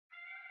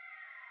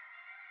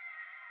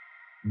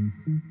I've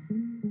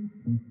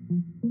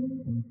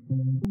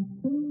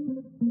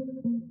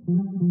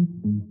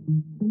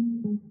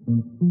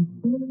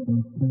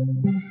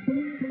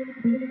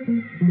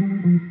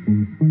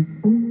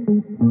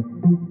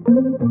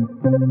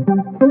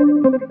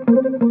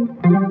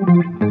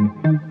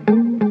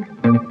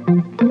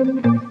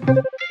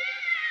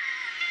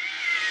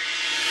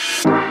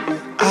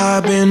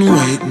been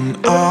waiting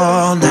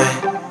all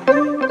night.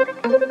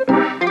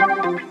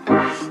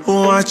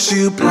 Watch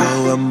you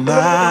blow up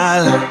my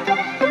life.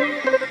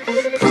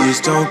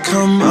 Please don't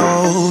come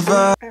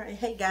over. Alright,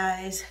 hey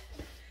guys,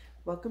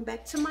 welcome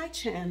back to my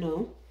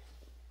channel.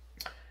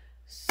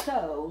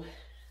 So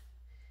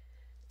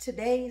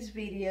today's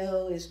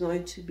video is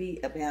going to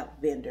be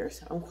about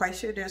vendors. I'm quite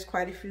sure there's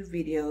quite a few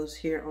videos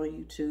here on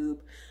YouTube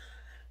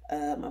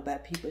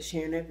about people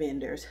sharing their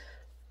vendors.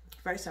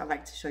 First, I'd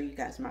like to show you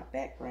guys my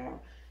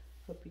background.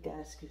 Hope you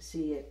guys can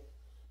see it.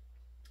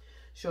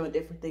 Showing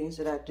different things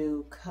that I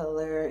do,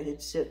 color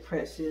and silk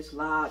presses,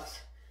 locks.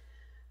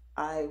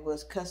 I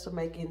was custom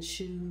making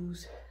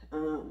shoes.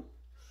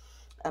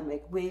 I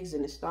make wigs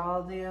and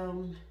install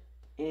them,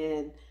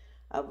 and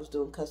I was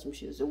doing custom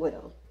shoes as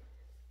well.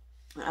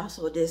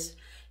 Also, this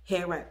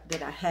hair wrap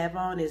that I have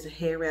on is a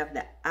hair wrap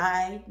that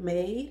I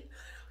made.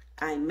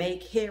 I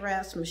make hair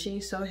wraps,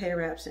 machine sew hair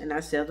wraps, and I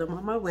sell them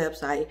on my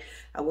website.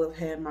 I will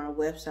have my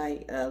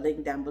website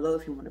link down below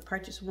if you want to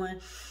purchase one.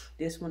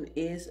 This one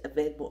is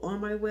available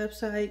on my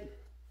website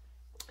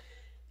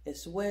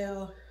as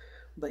well.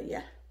 But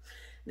yeah,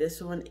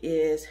 this one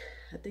is,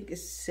 I think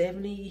it's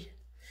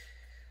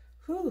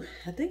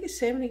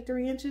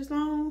 73 inches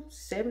long,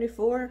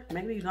 74,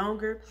 maybe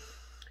longer.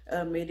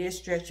 It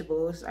is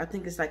stretchable. I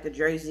think it's like a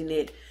jersey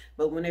knit,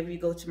 but whenever you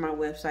go to my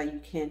website, you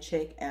can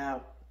check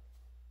out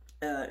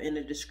in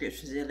the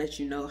descriptions, they'll let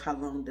you know how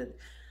long the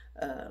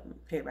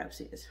hair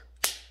wraps is.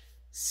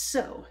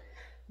 So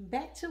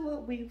back to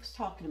what we was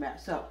talking about.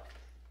 So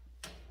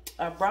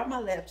I brought my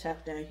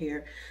laptop down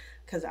here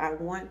because I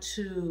want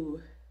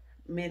to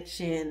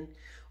mention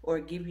or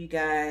give you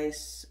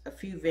guys a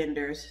few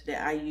vendors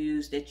that I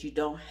use that you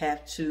don't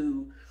have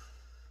to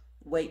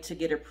wait to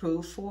get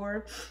approved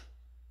for.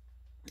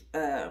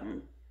 I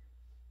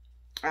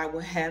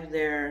will have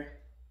their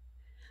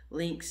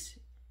links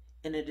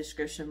in the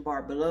description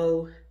bar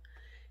below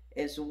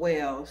as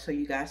well, so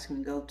you guys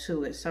can go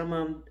to it. Some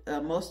of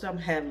them, most of them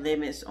have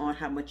limits on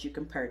how much you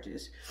can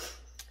purchase.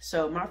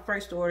 So my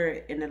first order,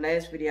 in the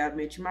last video I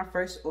mentioned, my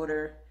first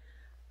order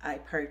I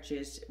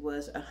purchased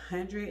was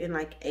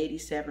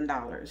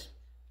 $187.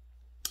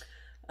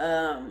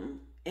 And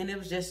it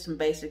was just some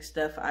basic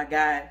stuff. I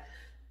got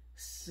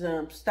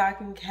some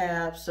stocking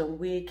caps, some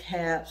wig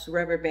caps,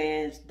 rubber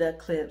bands, duck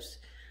clips,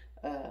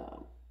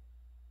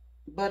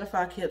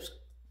 butterfly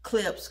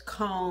clips,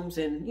 combs,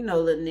 and you know,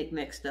 little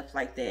knick-knack stuff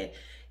like that.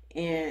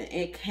 And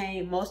it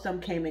came, most of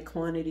them came in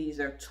quantities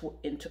of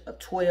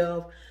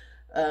 12.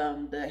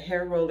 The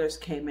hair rollers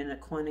came in a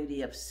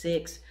quantity of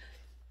 6,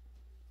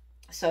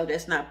 so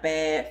that's not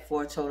bad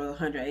for a total of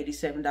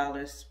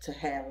 $187 to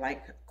have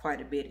like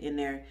quite a bit in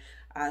there.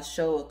 I'll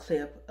show a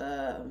clip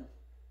of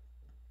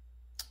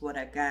what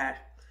I got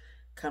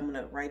coming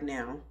up right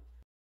now.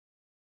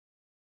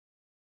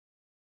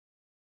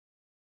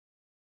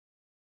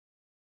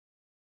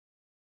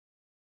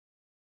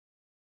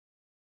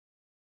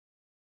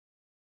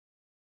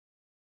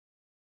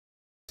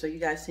 So you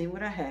guys seen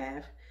what I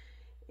have,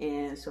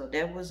 and so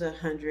that was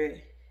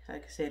 $100,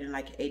 like I said, and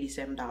like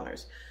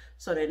 $87.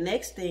 So the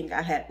next thing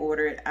I had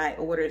ordered, I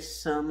ordered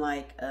some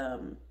like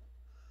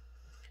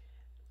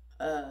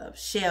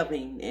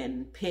shelving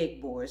and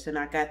pegboards, and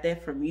I got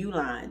that from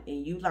Uline.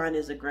 And Uline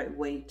is a great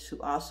way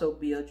to also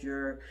build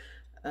your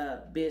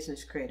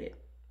business credit.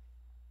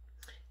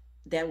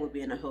 That would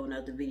be in a whole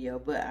nother video,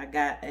 but I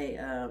got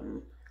a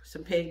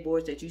some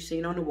pegboards that you've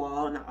seen on the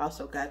wall, and I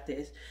also got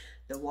this,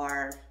 the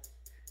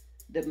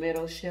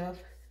metal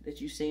shelf that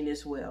you've seen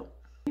as well.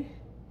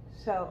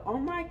 So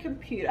on my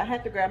computer, I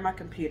had to grab my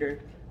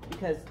computer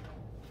because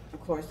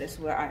of course that's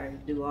where I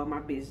do all my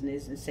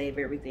business and save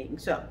everything.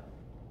 So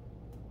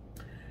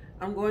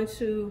I'm going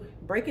to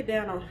break it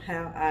down on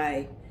how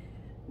I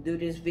do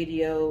this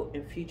video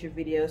and future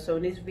videos. So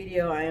in this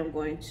video, I am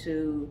going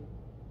to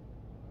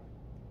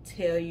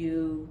tell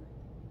you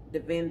the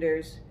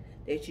vendors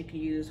that you can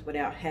use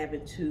without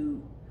having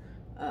to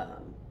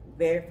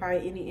verify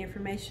any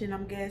information, I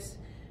guess.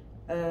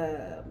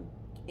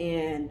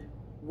 And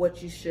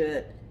what you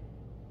should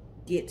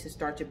get to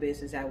start your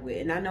business out with.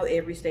 And I know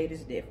every state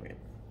is different.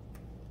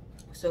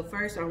 So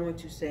first I want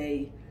to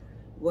say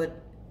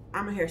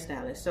I'm a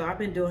hairstylist. So I've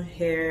been doing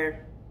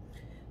hair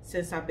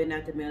since I've been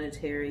out the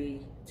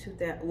military.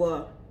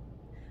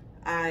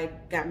 I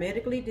got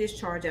medically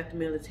discharged after the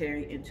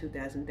military in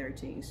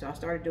 2013. So I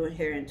started doing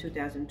hair in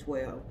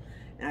 2012,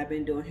 and I've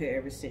been doing hair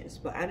ever since.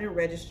 But I didn't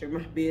register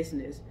my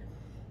business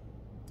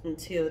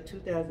until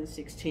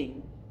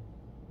 2016.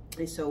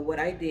 And so what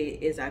I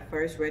did is I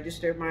first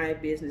registered my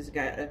business,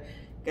 got an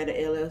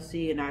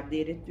LLC, and I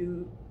did it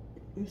through,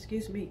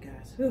 excuse me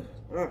guys,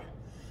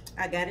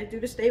 I got it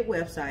through the state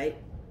website.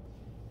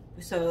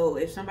 So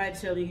if somebody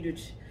telling you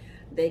to,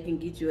 they can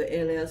get you an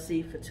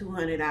LLC for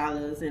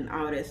 $200 and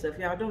all that stuff,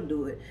 y'all don't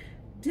do it.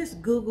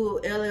 Just Google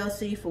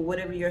LLC for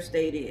whatever your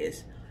state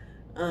is.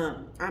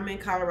 I'm in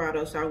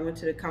Colorado, so I went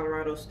to the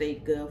Colorado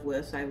State Gov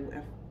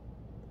website.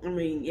 I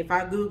mean, if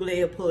I Google it,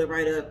 it'll pull it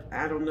right up.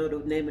 I don't know the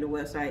name of the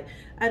website.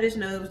 I just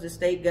know it was the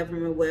state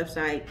government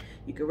website.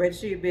 You can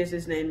register your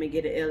business name and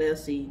get an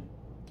LLC.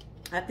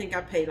 I think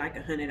I paid like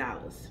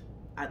 $100,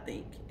 I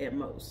think, at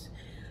most.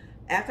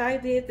 After I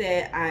did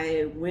that,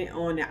 I went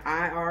on the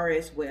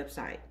IRS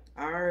website,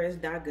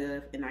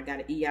 irs.gov, and I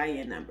got an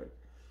EIN number.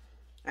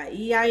 An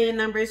EIN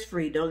number is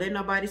free. Don't let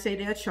nobody say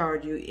they'll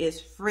charge you. It's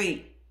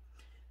free.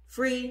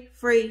 Free,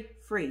 free,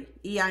 free.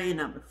 EIN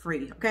number,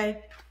 free,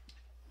 okay?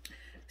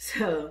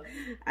 So,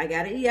 I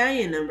got an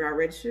EIN number. I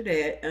registered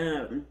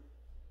that.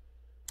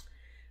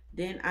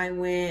 Then I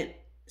went,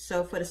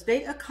 so for the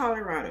state of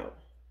Colorado,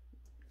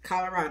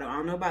 I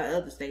don't know about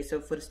other states.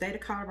 So, for the state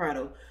of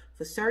Colorado,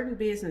 for certain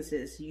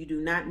businesses, you do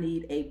not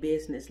need a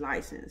business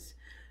license.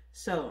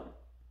 So,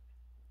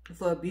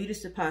 for a beauty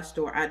supply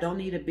store, I don't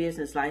need a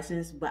business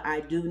license, but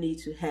I do need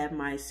to have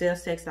my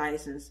sales tax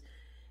license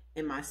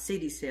and my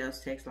city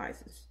sales tax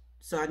license.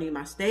 So I need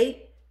my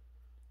state,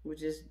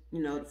 which is,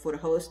 you know, for the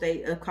whole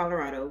state of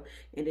Colorado,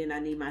 and then I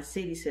need my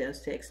city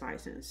sales tax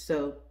license.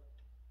 So,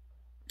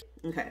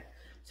 okay.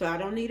 So I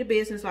don't need a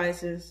business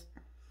license.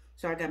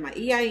 So I got my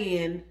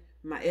EIN,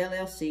 my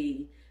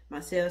LLC, my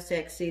sales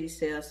tax, city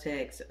sales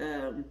tax,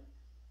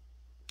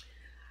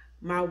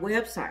 my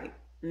website.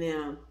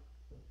 Now,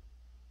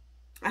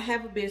 I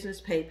have a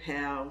business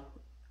PayPal,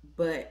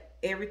 but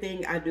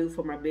everything I do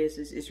for my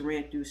business is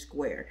ran through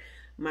Square.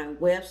 My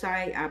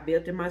website, I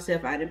built it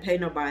myself. I didn't pay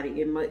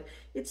nobody.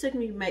 It took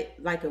me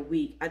like a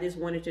week. I just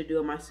wanted to do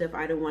it myself.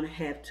 I didn't want to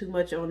have too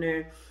much on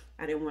there.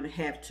 I didn't want to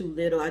have too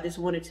little. I just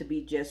wanted to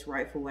be just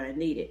right for what I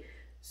needed.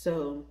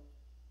 So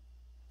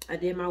I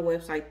did my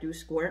website through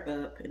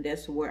SquareUp, and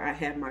that's where I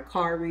have my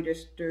card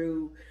readers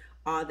through,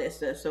 all that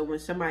stuff. So when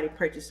somebody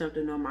purchases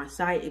something on my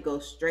site, it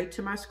goes straight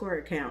to my Square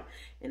account,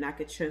 and I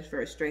could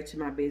transfer it straight to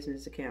my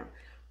business account.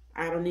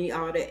 I don't need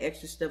all that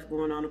extra stuff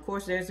going on. Of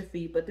course, there's a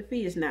fee, but the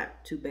fee is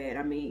not too bad.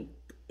 I mean,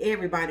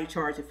 everybody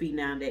charges a fee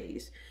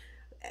nowadays.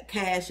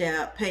 Cash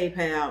App,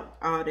 PayPal,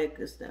 all that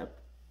good stuff.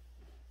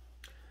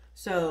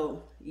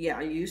 So, yeah,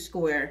 I use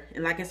Square.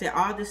 And like I said,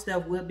 all this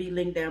stuff will be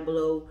linked down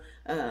below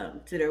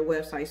to their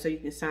website, so you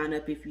can sign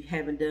up if you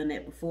haven't done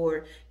that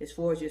before. As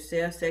far as your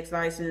sales tax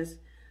license,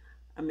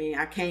 I mean,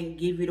 I can't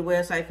give you the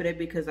website for that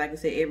because, like I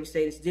said, every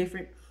state is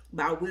different.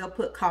 But I will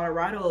put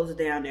Colorado's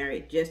down there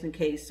just in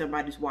case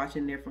somebody's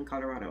watching there from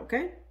Colorado,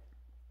 okay?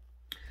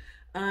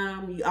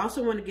 You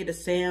also want to get a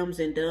Sam's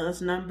and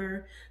Dunn's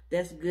number.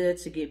 That's good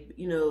to get,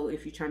 you know,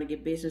 if you're trying to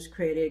get business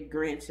credit,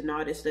 grants, and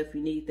all that stuff,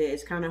 you need that.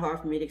 It's kind of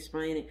hard for me to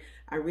explain it.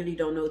 I really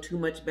don't know too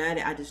much about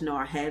it. I just know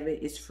I have it.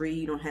 It's free.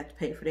 You don't have to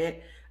pay for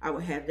that. I will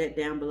have that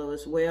down below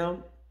as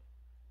well.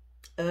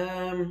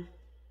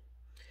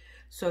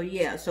 So,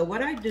 yeah. So,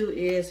 what I do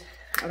is,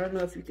 I don't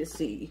know if you can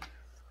see.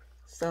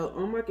 So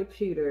on my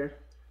computer,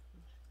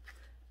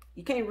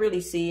 you can't really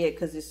see it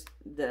because it's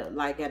the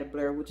light got a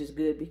blur, which is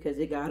good because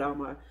it got all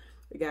my,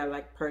 it got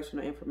like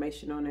personal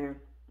information on there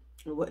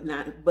and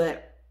whatnot.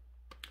 But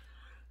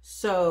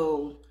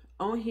so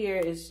on here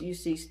is, you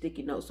see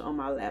sticky notes on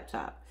my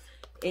laptop,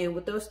 and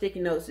with those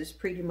sticky notes, it's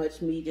pretty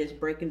much me just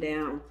breaking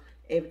down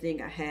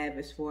everything I have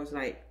as far as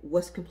like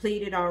what's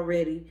completed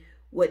already,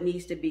 what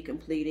needs to be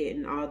completed,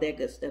 and all that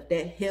good stuff.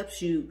 That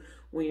helps you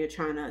when you're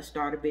trying to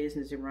start a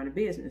business and run a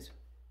business.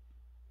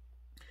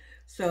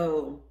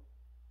 So,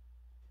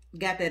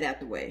 got that out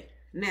the way.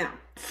 Now,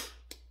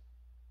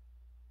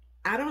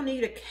 I don't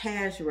need a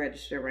cash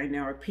register right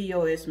now or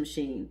POS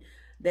machine.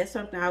 That's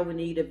something I would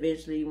need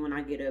eventually when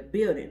I get a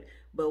building.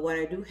 But what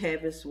I do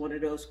have is one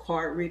of those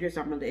card readers.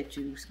 I'm going to let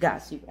you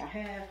guys see what I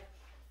have.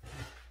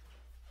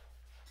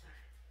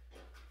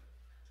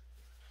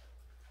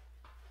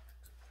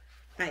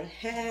 I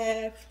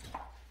have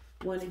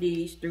one of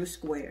these through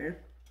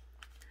Square.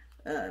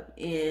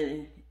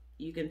 And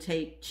you can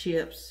take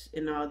chips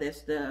and all that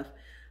stuff.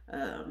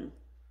 And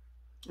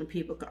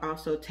people can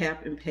also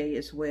tap and pay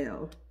as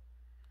well.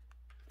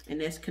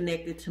 And that's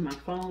connected to my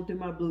phone through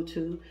my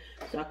Bluetooth.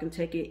 So I can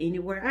take it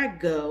anywhere I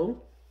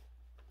go.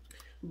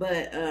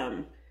 But,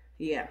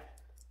 yeah.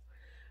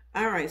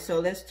 All right, so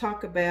let's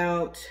talk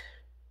about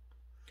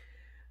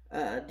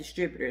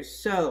distributors.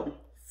 So,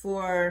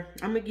 I'm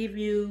going to give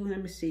you,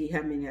 let me see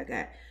how many I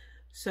got.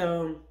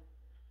 So,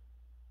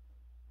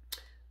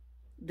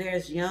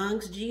 there's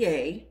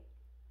YoungsGA.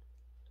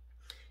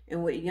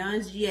 And with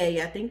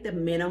YoungsGA, I think the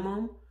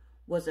minimum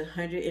was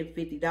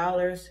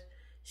 $150.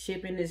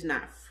 Shipping is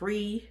not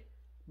free,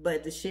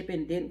 but the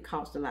shipping didn't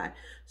cost a lot.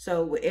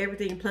 So with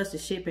everything plus the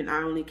shipping,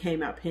 I only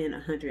came out paying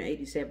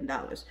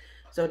 $187.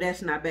 So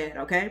that's not bad,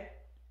 okay?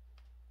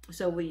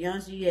 So with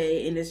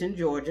YoungsGA, and it's in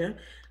Georgia,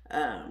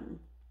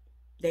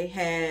 they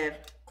have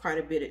quite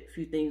a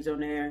few things on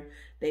there.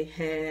 They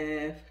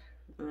have,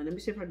 let me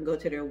see if I can go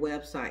to their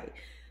website.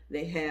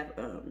 They have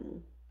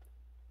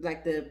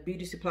like the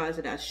beauty supplies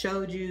that I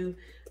showed you.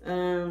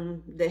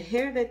 The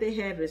hair that they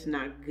have is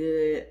not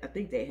good. I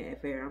think they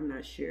have hair, I'm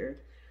not sure.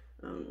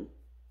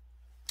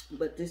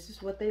 But this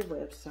is what their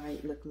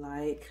website look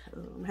like.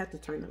 I have to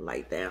turn the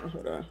light down.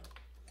 Hold on.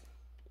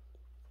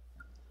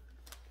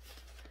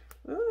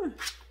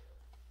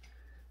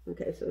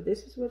 Okay, so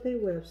this is what their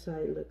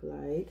website look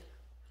like.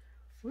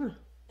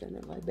 Turn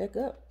that light back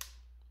up.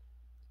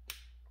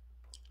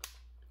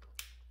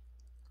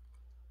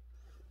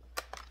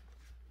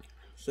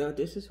 So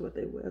this is what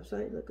their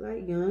website look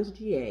like.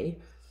 YoungsGA,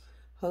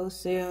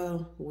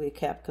 wholesale wig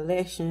cap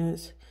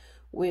collections,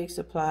 wig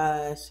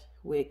supplies,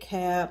 wig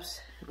caps.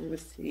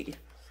 Let's see.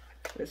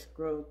 Let's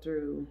scroll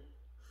through.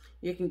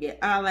 You can get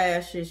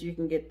eyelashes. You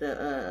can get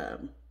the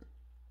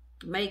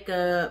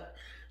makeup.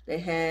 They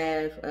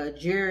have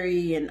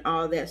jewelry and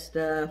all that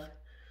stuff.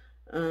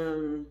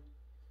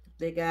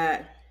 They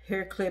got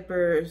hair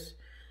clippers.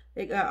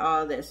 They got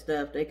all that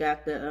stuff. They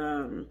got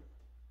the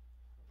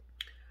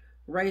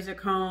razor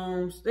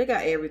combs. They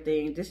got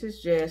everything. This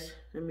is just,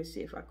 let me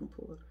see if I can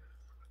pull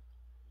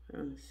it.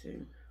 Let me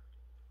see.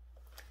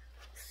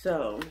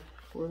 So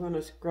we're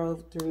gonna scroll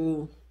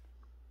through.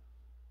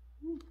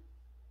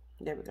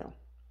 There we go.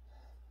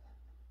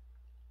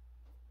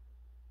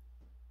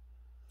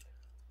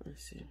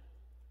 Let's see.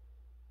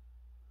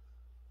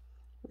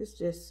 It's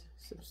just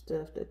some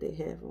stuff that they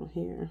have on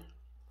here.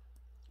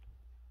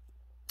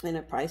 And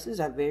the prices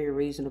are very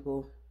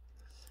reasonable.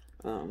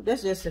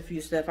 That's just a few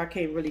stuff. I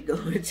can't really go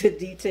into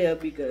detail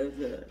because,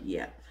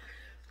 yeah.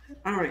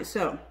 All right,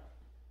 so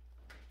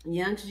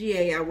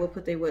YoungsGA, I will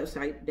put their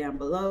website down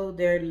below.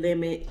 Their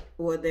limit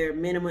or their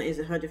minimum is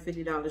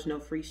 $150, no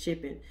free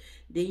shipping.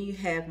 Then you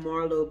have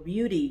Bilo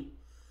Beauty.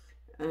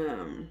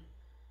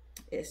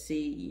 Let's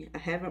see. I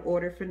haven't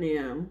ordered from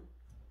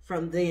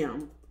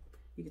them.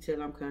 You can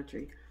tell I'm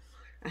country.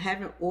 I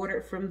haven't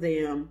ordered from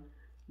them,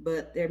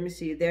 but let me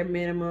see. Their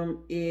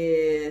minimum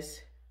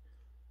is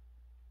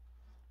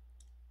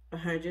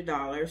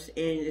 $100, and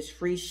it's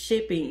free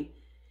shipping.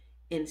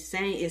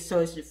 Insane. So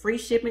it's the free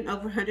shipping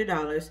over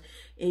 $100,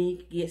 and you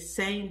can get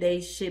same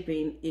day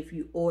shipping if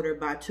you order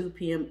by 2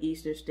 p.m.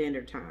 Eastern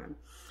Standard Time.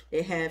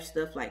 They have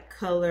stuff like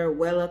color,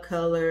 Wella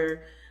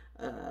color,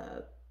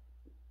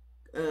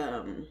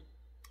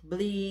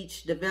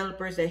 bleach,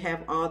 developers. They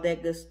have all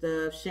that good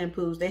stuff.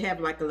 Shampoos. They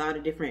have like a lot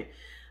of different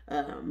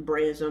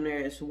brands on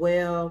there as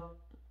well.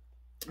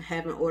 I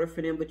haven't ordered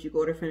for them, but you can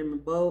order for them in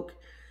bulk.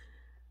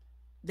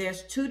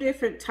 There's 2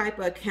 different type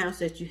of accounts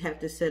that you have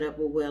to set up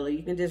with Wella.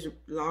 You can just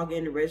log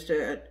in and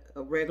register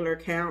a regular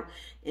account,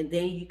 and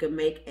then you can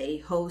make a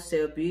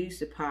wholesale beauty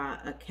supply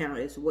account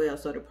as well.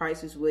 So the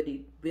prices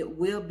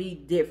will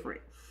be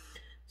different.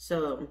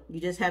 So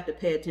you just have to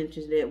pay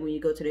attention to that when you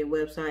go to their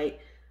website.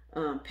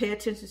 Pay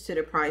attention to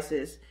the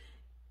prices.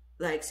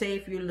 Like, say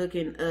if you're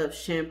looking up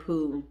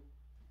shampoo,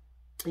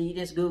 and you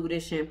just Google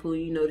this shampoo,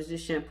 you notice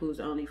this shampoo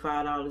is only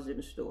 $5 in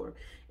the store.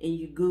 And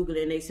you Google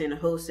it and they say the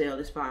wholesale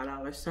is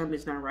 $5.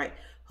 Something's not right.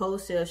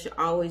 Wholesale should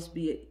always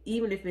be,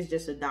 even if it's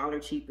just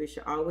 $1 cheaper, it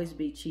should always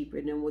be cheaper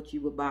than what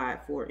you would buy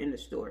it for in the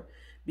store.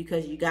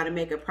 Because you got to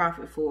make a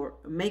profit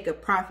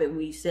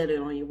when you sell it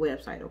on your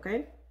website,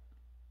 okay?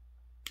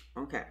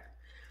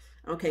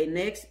 Okay,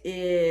 next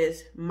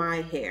is My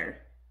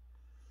Hair.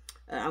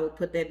 I will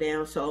put that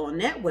down. So on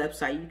that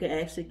website, you can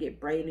actually get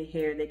braiding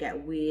hair. They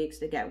got wigs,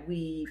 they got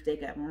weaves, they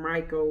got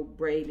micro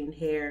braiding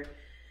hair.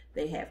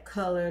 They have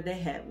color, they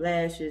have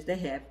lashes, they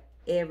have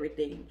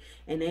everything.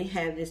 And they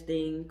have this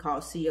thing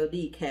called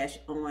COD, cash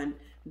on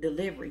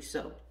delivery.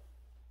 So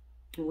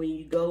when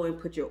you go and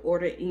put your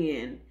order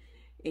in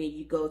and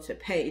you go to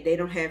pay, they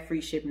don't have free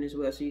shipping as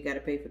well. So you got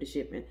to pay for the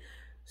shipping.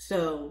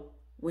 So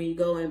when you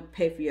go and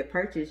pay for your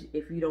purchase,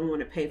 if you don't want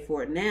to pay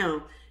for it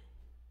now,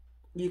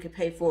 you can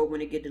pay for it when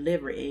it get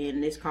delivered,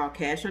 and it's called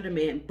cash on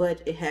demand, but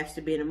it has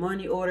to be in a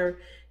money order,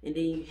 and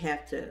then you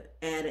have to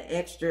add an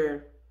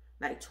extra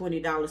like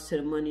 $20 to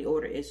the money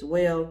order as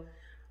well,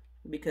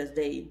 because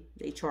they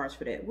charge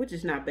for that, which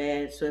is not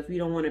bad. So if you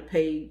don't want to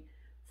pay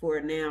for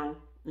it now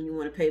and you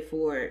want to pay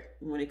for it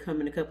when it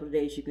comes in a couple of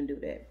days, you can do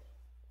that.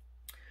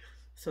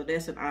 So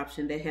that's an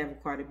option. They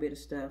have quite a bit of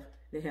stuff.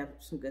 They have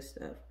some good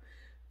stuff.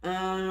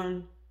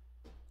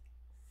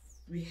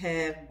 We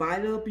have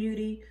Bilo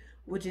Beauty,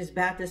 which is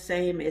about the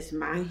same as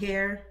My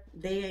Hair.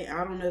 I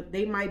don't know,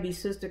 they might be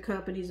sister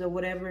companies or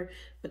whatever,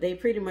 but they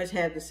pretty much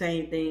have the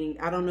same thing.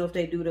 I don't know if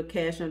they do the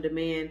cash on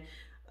demand,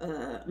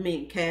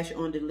 cash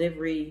on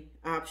delivery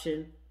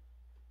option.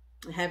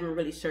 I haven't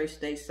really searched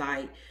their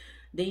site.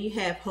 Then you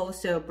have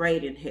wholesale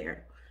braiding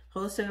hair.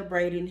 Wholesale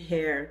braiding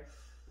hair,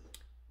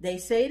 they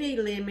say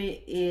their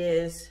limit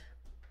is,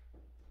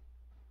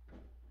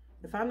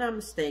 if I'm not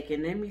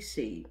mistaken, let me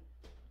see.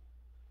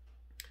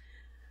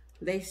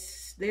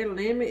 Their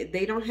limit,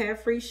 they don't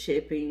have free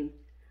shipping.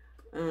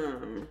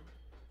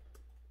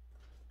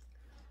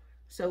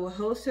 So with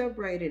wholesale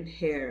braiding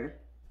hair,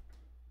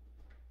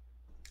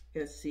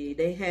 let's see,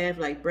 they have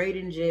like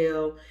braiding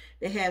gel.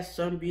 They have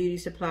some beauty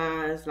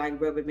supplies like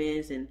rubber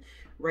bands and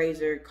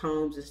razor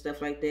combs and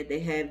stuff like that. They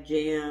have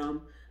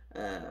jam,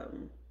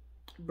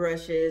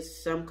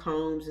 brushes, some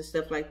combs and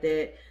stuff like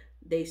that.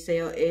 They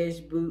sell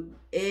edge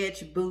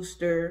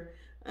booster,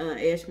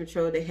 edge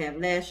control. They have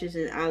lashes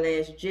and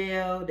eyelash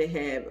gel. They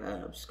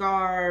have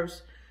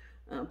scarves,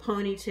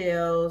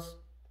 ponytails.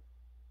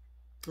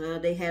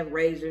 They have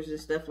razors and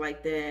stuff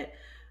like that.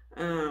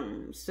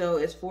 So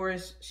as far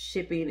as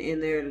shipping in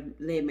their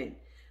limit,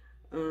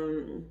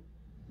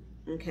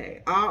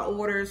 okay, all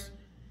orders.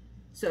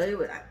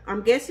 So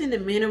I'm guessing the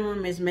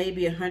minimum is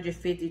maybe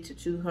 $150 to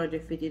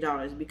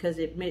 $250 because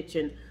it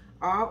mentioned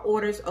all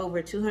orders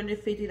over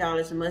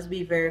 $250 must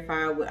be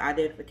verified with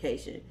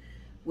identification.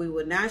 We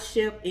will not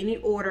ship any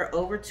order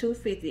over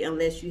 $250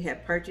 unless you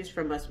have purchased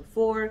from us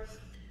before.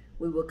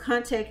 We will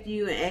contact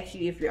you and ask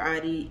you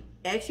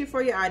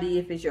for your ID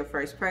if it's your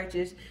first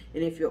purchase,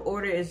 and if your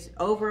order is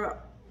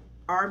over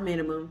our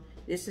minimum.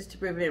 This is to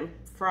prevent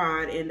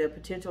fraud and the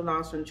potential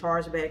loss from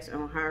chargebacks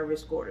on high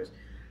risk orders.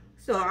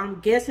 So I'm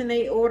guessing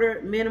they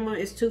order minimum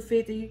is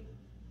 $250,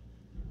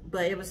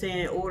 but it was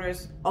saying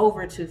orders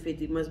over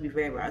 $250 must be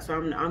verified. So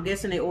I'm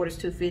guessing they orders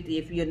 $250.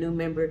 If you're a new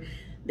member,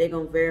 they're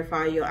gonna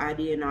verify your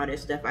ID and all that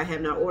stuff. I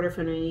have not ordered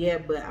from them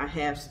yet, but I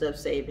have stuff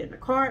saved in the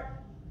cart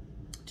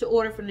to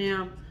order from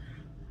them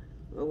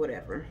or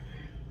whatever.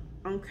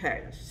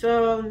 Okay,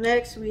 so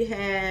next we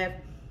have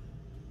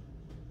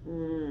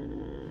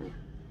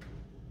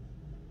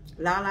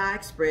Lala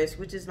Express,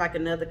 which is like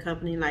another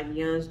company like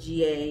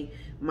YoungsGA,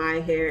 My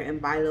Hair,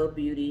 and Bilo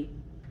Beauty.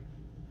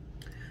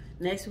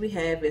 Next we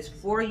have is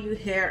For You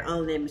Hair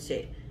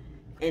Unlimited,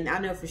 and I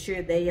know for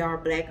sure they are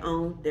black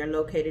owned. They're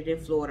located in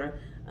Florida.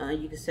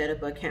 You can set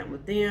up an account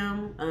with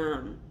them,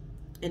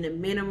 and the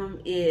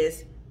minimum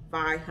is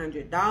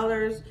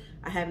 $500.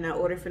 I have not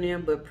ordered for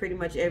them, but pretty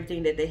much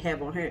everything that they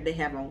have on hair, they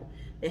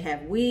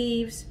have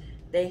weaves,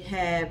 they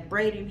have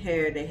braiding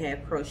hair, they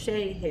have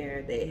crochet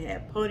hair, they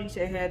have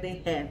ponytail hair,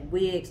 they have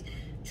wigs,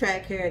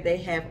 track hair, they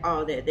have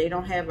all that. They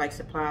don't have like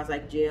supplies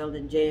like gel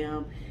and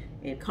jam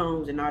and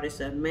combs and all this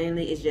stuff.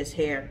 Mainly it's just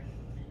hair.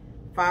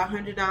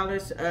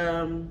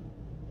 $500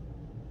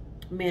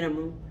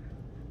 minimum,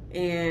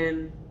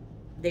 and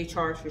they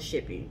charge for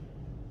shipping.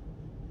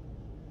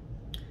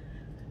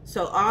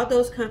 So all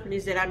those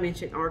companies that I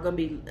mentioned are going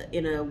to be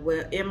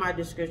in my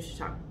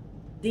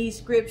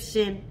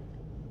description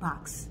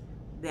box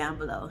down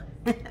below.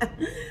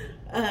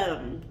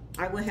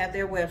 I will have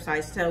their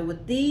websites. So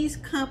with these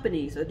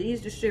companies or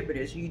these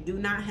distributors, you do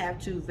not have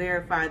to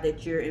verify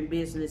that you're in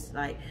business,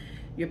 like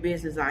your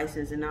business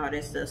license and all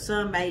that stuff.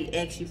 Some may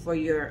ask you for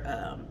your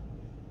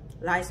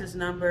license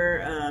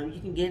number.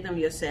 You can give them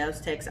your sales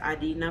tax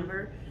ID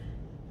number.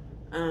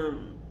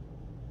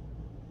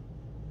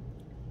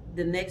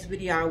 The next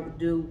video I will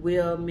do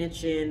will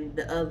mention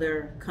the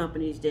other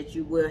companies that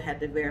you will have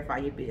to verify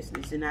your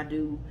business, and I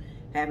do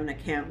have an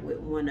account with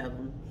one of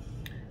them.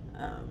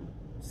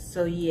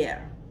 So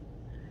yeah,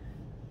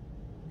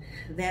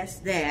 that's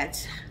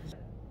that.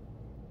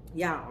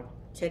 Y'all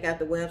check out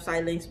the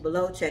website links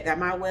below. Check out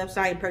my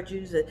website and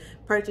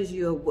purchase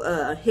you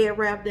a hair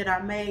wrap that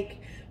I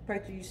make.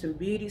 Purchase you some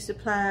beauty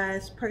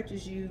supplies.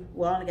 Purchase you,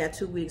 well, I only got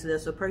 2 weeks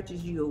left, so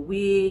purchase you a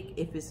wig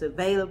if it's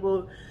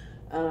available.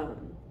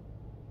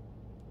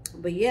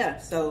 But yeah,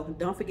 so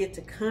don't forget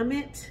to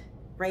comment,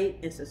 rate,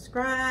 and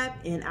subscribe,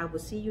 and I will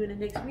see you in the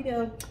next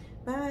video.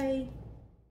 Bye.